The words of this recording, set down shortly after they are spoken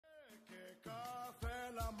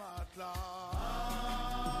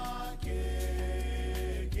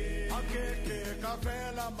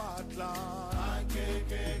fela matla,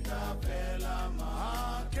 akeke ka fela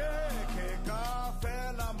matla, akeke ka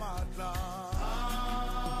fela matla,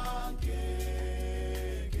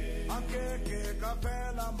 akeke ka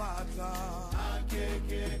fela matla,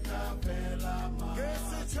 akeke ka fela matla, ke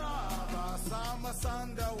setšhaba sa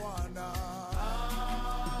Masandawana,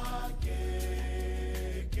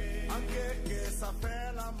 akeke sa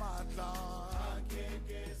fela matla,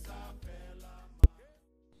 akeke sa fela.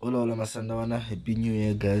 Hola Masandawana, happy new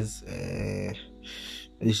year guys.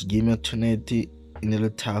 This game tonight a little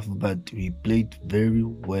tough, but we played very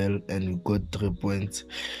well and we got 3 points.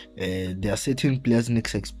 There are certain players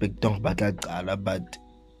next expect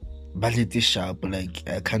but it's sharp, like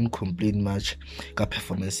I can't complain much ka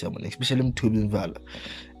performance, especially Matobin Vala.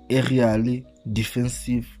 Aerially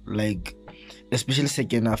defensive, like especially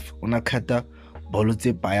second half on a kata bolo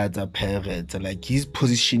tse paya tsa Pirates, like his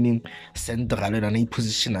positioning central and he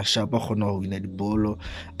position a sharp gona go wina di bolo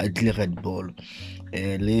a tle red ball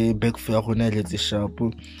le back four gona le tse sharp.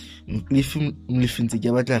 If mlifintse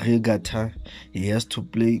ke batla regata, he has to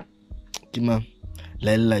play kima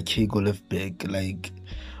like he go left back, like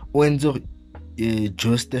when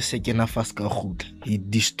just the second half he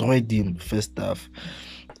destroyed him first half.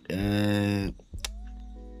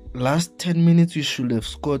 Last 10 minutes we should have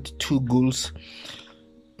scored 2 goals.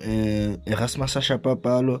 Erasmus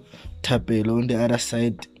Shapapalo, Tapelo on the other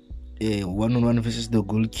side, 1-on-1 versus the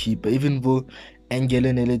goalkeeper. Even though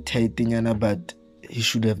Angela Nele Taitinyana, but he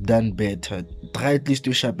should have done better. Try at least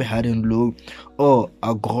to shape hard and low or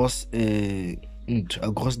across the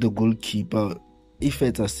goalkeeper. If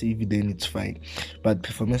it's a save, then it's fine. But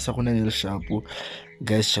performance is a sharp.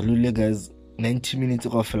 Guys, Shalule guys, 90 minutes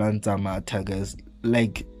of Lanzamata guys.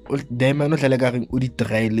 Like they might not like udi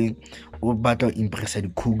trailing or battle impress the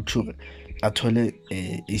culture at all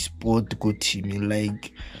a sport good team,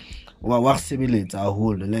 like what simulates a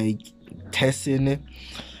whole like testing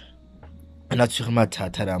not sure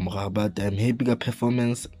matata, but I'm happy with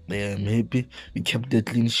performance. I'm happy we kept the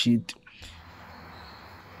clean sheet.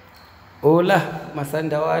 Hola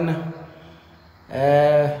Masandawana,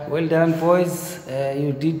 well done boys,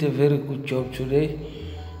 you did a very good job today.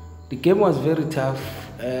 The game was very tough.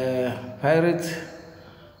 Pirates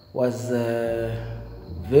was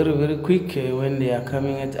very quick when they are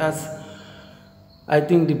coming at us. I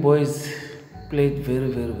think the boys played very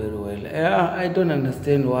well. I don't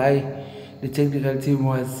understand why the technical team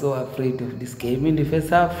was so afraid of this game. In the first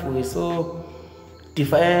half, we were so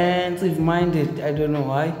defensive minded. I don't know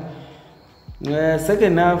why.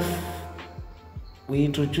 Second half, we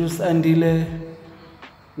introduced Andile,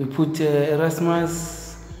 we put Erasmus.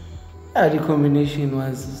 The combination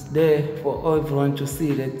was there for everyone to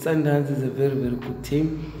see that Sundowns is a very good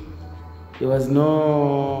team. There was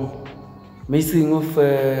no missing of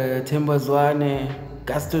Tembazwane,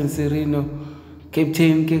 Gaston Serino,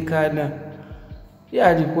 Captain Kekana.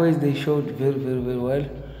 The boys, they showed very well.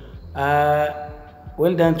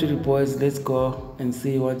 Well done to the boys. Let's go and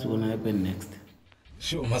see what's going to happen next.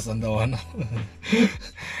 Sure, Masandawana.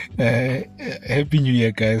 Happy New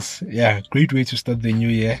Year, guys. Yeah, great way to start the new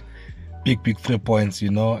year. Big 3 points,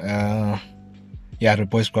 you know. The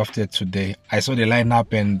boys crafted today. I saw the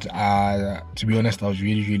lineup and to be honest, I was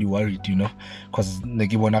really worried, you know, because they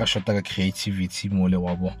give one shot like creativity more.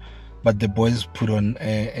 But the boys put on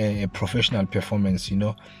a professional performance, you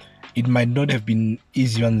know. It might not have been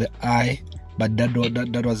easy on the eye, but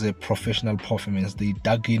that was a professional performance. They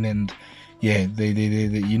dug in and they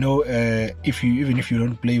you know, even if you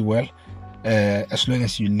don't play well, as long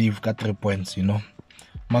as you leave, got 3 points, you know.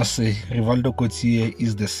 Must say Rivaldo Cotier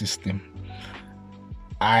is the system.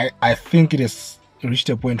 I think it has reached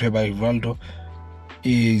a point whereby Rivaldo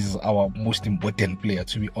is our most important player,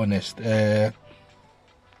 to be honest.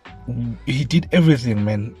 He did everything,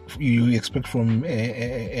 man, you expect from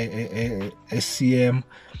a CM.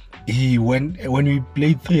 When we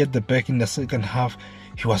played 3 at the back in the second half,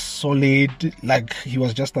 he was solid, like he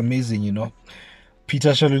was just amazing, you know.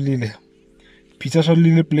 Peter Shalulile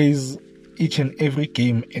plays each and every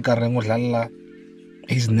game.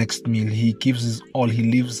 His next meal, he gives his all, he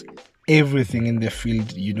leaves everything in the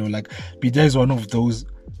field, you know. Like Peter is one of those,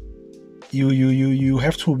 you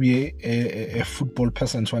have to be a football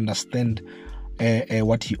person to understand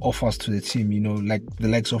what he offers to the team, you know, like the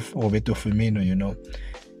likes of Roberto Firmino, you know.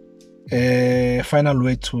 Final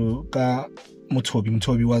word to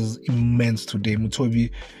Mutobi was immense today. Mutobi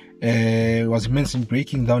was immense in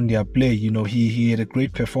breaking down their play, you know. He had a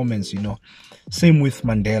great performance, you know. Same with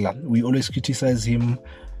Mandela. We always criticize him,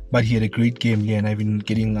 but he had a great game here and even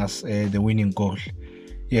getting us the winning goal.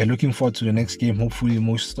 Looking forward to the next game. Hopefully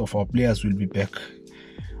most of our players will be back.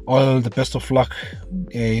 all the best of luck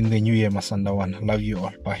in the new year, Masandawana. Love you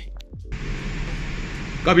all. Bye.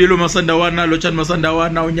 Kabiyelo Masandawana, Lotshani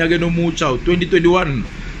Masandawana, unyakeni omutsha 2021.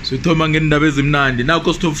 Sithoma ngendaba ezimnandi.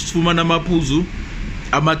 Nakho sifumana amaphuzu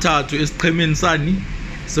amathathu esiqhemeni sani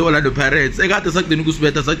se-Orlando Pirates. Ekade sakudena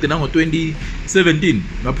ukusibetha sakudena ngo-2017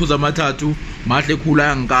 maphuzu amathathu mahle khulu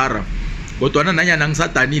ayankara. Kodwa nanyana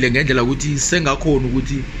ngisadanile ngendlela ukuthi sengakhona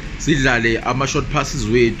ukuthi sidlale ama-short passes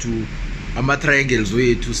wethu, ama-triangles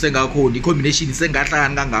wethu, sengakhona i-combination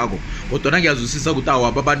sengahlangani kangako. Kodwa ngiyazwisisa ukuthi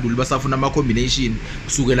ababanduli basafuna ama-combination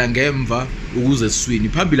kusukela ngemva ukuze siswini.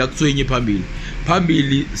 Phambili akuthwenye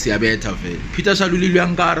phambili siyabetha vele. Peter Shalulile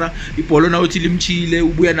uyankara, ibholo nawuthi limchile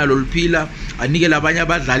ubuya nalo liphila, anikele abanye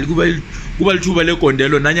abadlali kuba lithuba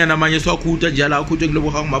legondelo nanyana amanye siwakhutha njalo akhuthe kulobo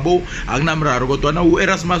hangimabo akunamraro. Kodwa na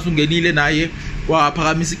uErasmus ungenile naye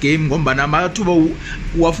waphakamisa igame ngombana amathuba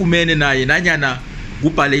uwafumene naye nanyana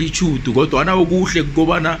kubhale ichudu. Kodwa na okuhle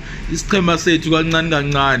kukobana isichema sethu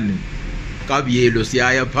kancane Kabiyelo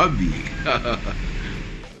siyaya phambili.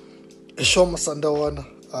 Sure, Masandawana.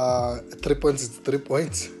 3 points is 3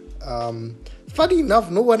 points. Funny enough,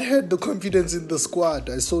 no one had the confidence in the squad.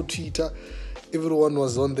 I saw Twitter, everyone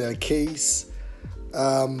was on their case.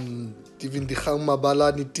 Even the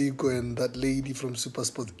Mabalani Tiko and that lady from Super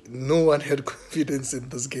Sports, no one had confidence in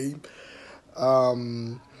this game.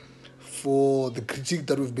 For the critique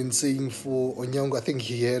that we've been saying for Onyango, I think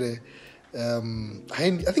he had I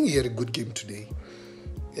think he had a good game today.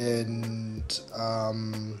 And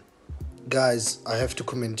guys, I have to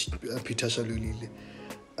comment Peter Shalulile.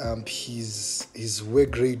 His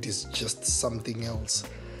work rate is just something else.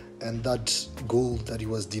 And that goal that he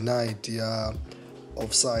was denied,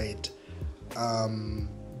 offside.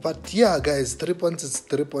 But yeah, guys, 3 points is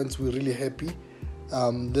 3 points. We're really happy.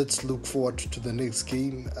 Let's look forward to the next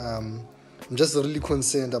game. I'm just really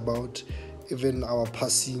concerned about even our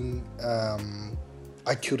passing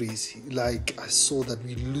accuracy. Like, I saw that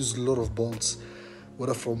we lose a lot of balls,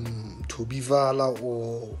 whether from Tobivala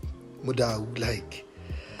or Mudau.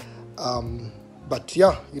 But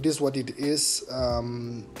yeah, it is what it is.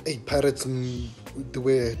 Pirates, they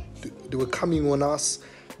were coming on us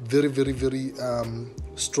very, very, very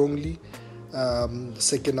strongly.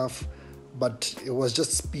 Second half. But it was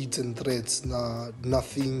just speeds and threats,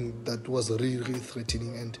 nothing that was really, really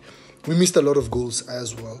threatening. And we missed a lot of goals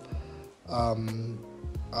as well.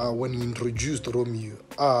 When we introduced Romeo,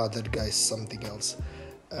 that guy is something else.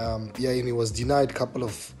 And he was denied a couple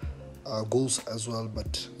of goals as well.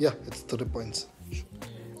 But yeah, it's 3 points.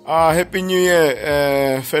 Happy New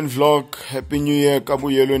Year, fan vlog. Happy New Year,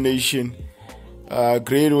 Kabuyelo Nation.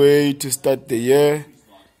 Great way to start the year.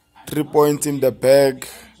 3 points in the bag.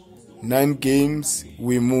 9 games,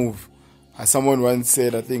 we move. As someone once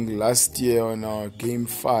said, I think last year on our game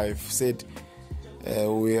 5, said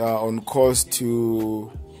we are on course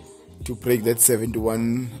to break that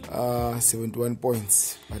 71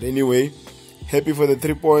 points. But anyway, happy for the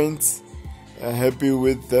 3 points. Happy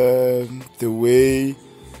with the way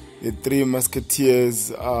the 3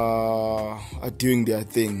 Musketeers are doing their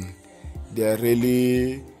thing. They are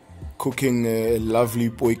really cooking a lovely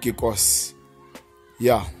poikikos.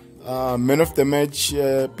 Yeah. Man of the match,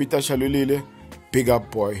 Peter Shalulile, big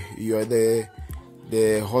up boy. You are the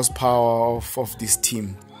horsepower of this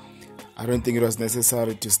team. I don't think it was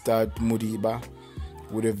necessary to start Mudiba.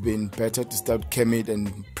 Would have been better to start Kemit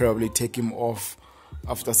and probably take him off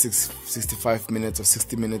after 65 minutes or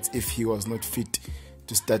 60 minutes if he was not fit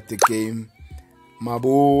to start the game.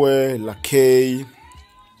 Mabue, Lakay,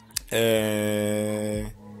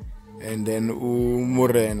 and then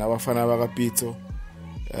Muren, Abafana Bagapito.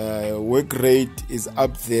 Work rate is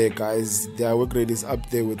up there, guys. Their work rate is up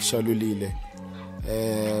there with Shalulile.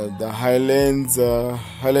 The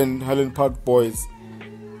Highland Park boys,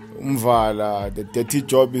 Umvala, the dirty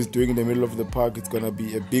job is doing in the middle of the park. It's gonna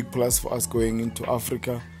be a big plus for us going into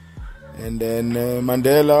Africa. And then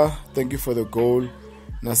Mandela, thank you for the goal.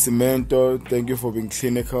 Nascimento, thank you for being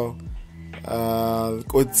clinical.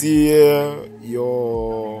 Kotie,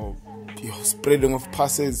 your spreading of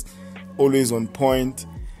passes always on point.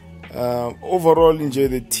 Overall, enjoy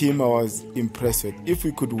the team. I was impressed with. If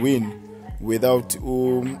we could win without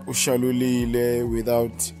Ushalulile,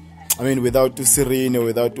 without Serene,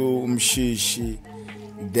 without Umshishi,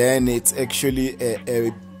 then it's actually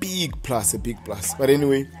a big plus. But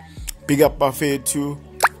anyway, big up Buffet too.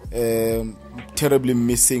 Terribly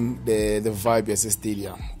missing the vibe as a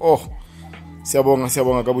stadium. Oh,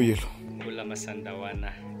 siyabonga Kabuyelo. Kula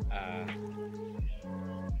Masandawana.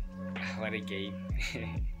 What a game.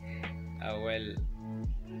 Well,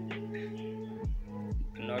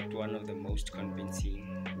 not one of the most convincing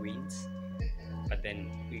wins, but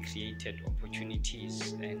then we created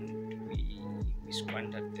opportunities and we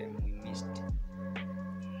squandered them. We missed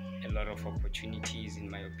a lot of opportunities, in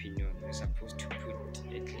my opinion. We're supposed to put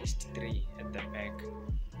at least 3 at the back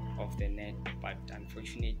of the net, but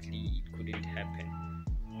unfortunately it couldn't happen.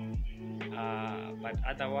 But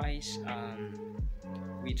otherwise,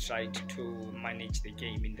 we tried to manage the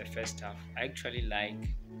game in the first half. I actually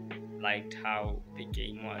liked how the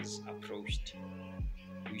game was approached.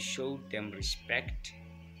 We showed them respect,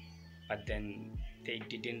 but then they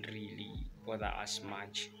didn't really bother us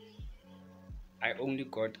much. I only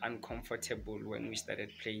got uncomfortable when we started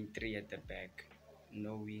playing 3 at the back,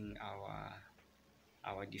 knowing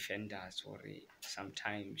our defenders, or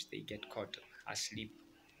sometimes they get caught asleep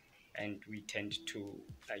and we tend to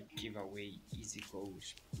give away easy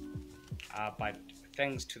goals. But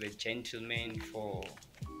thanks to the gentlemen for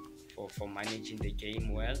managing the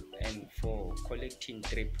game well and for collecting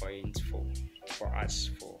 3 points for us,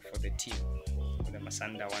 for the team, for the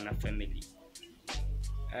Masandawana family.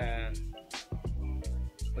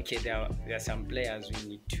 Okay, there are some players we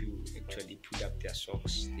need to actually put up their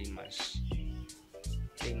socks.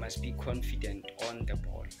 They must be confident on the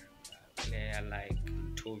ball. A player like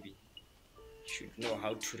Toby should know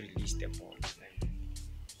how to release the ball.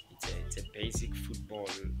 It's a basic football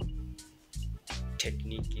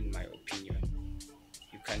technique, in my opinion.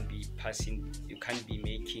 You can't be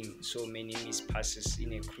making so many missed passes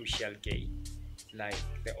in a crucial game like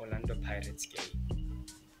the Orlando Pirates game.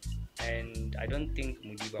 And I don't think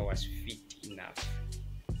Mudiba was fit enough.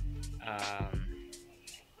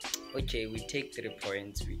 Okay, we take 3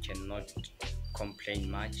 points. We cannot complain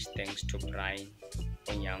much, thanks to Brian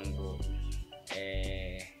Onyango.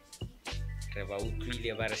 Re ba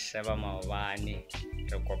utlwile ba re sheba maobane,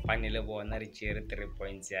 re kopane le bona re tšere 3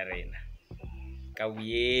 points ya rena ka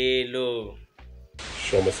boelo.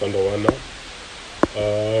 Shoma Sandawana.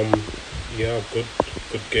 Yeah, good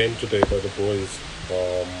game today by the boys. I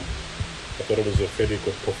thought it was a fairly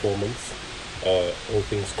good performance, all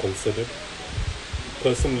things considered.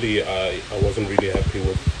 Personally, I wasn't really happy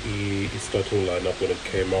with the starting lineup when it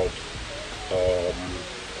came out. I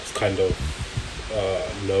was kind of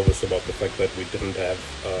nervous about the fact that we didn't have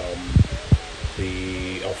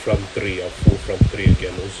our full front three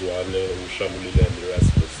again, Uzwane, Ushamulile and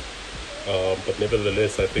Erasmus. But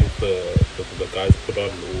nevertheless, I think the guys put on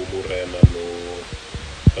Umurena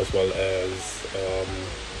as well as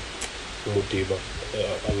Mudiba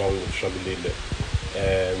along with Shamulile.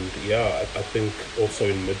 And yeah, I think also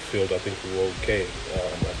in midfield, I think we were okay. I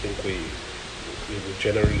think we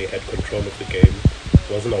generally had control of the game. It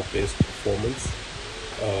wasn't our best performance,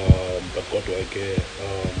 but Godwake, I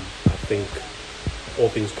think all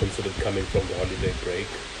things considered, coming from the holiday break,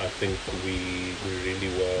 I think we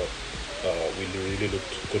really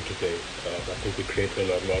looked good today. I think we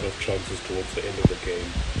created a lot of chances towards the end of the game.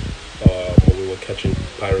 We were catching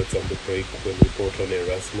Pirates on the break when we brought on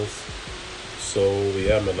Erasmus. So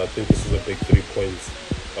yeah, man, I think this is a big 3 points.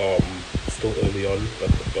 Still early on,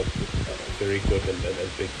 but very good and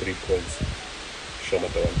big 3 points. Shoma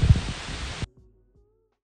Dawan.